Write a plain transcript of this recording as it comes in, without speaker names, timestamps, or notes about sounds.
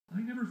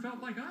never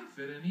felt like I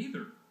fit in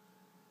either.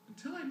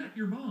 Until I met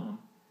your mom.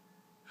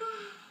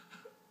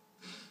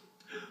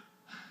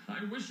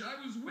 I wish I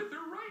was with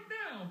her right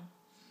now.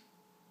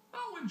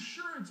 Oh,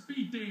 insurance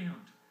be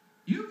damned.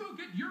 You go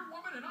get your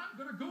woman and I'm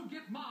gonna go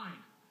get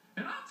mine.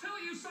 And I'll tell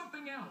you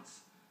something else.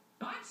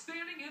 I'm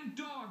standing in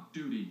dog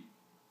duty.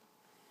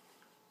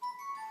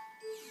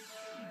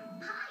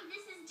 Hi,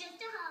 this is just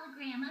a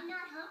hologram. I'm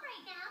not home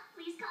right now.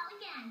 Please call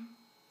again.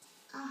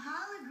 A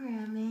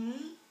hologram,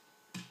 eh?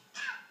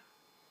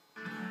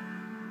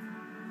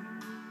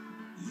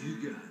 You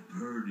got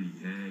pretty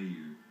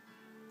hair.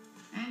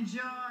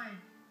 Enjoy.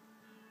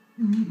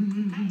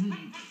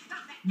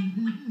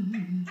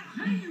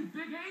 Hey, you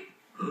big ape!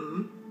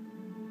 Huh?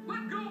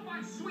 Let go of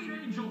my sweet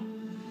angel!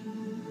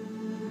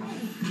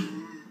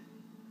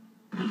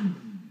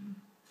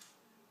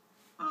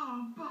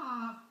 Oh,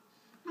 Bob,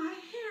 my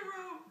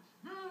hero.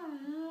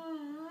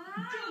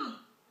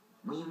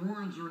 We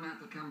warned you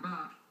not to come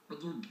back,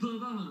 but you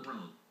did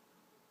anyway.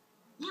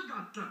 You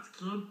got guts,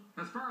 kid.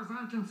 As far as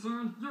I'm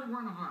concerned, you're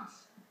one of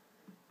us.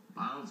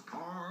 As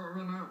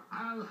coroner,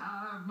 I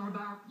have no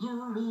doubt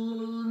you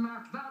really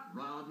knocked that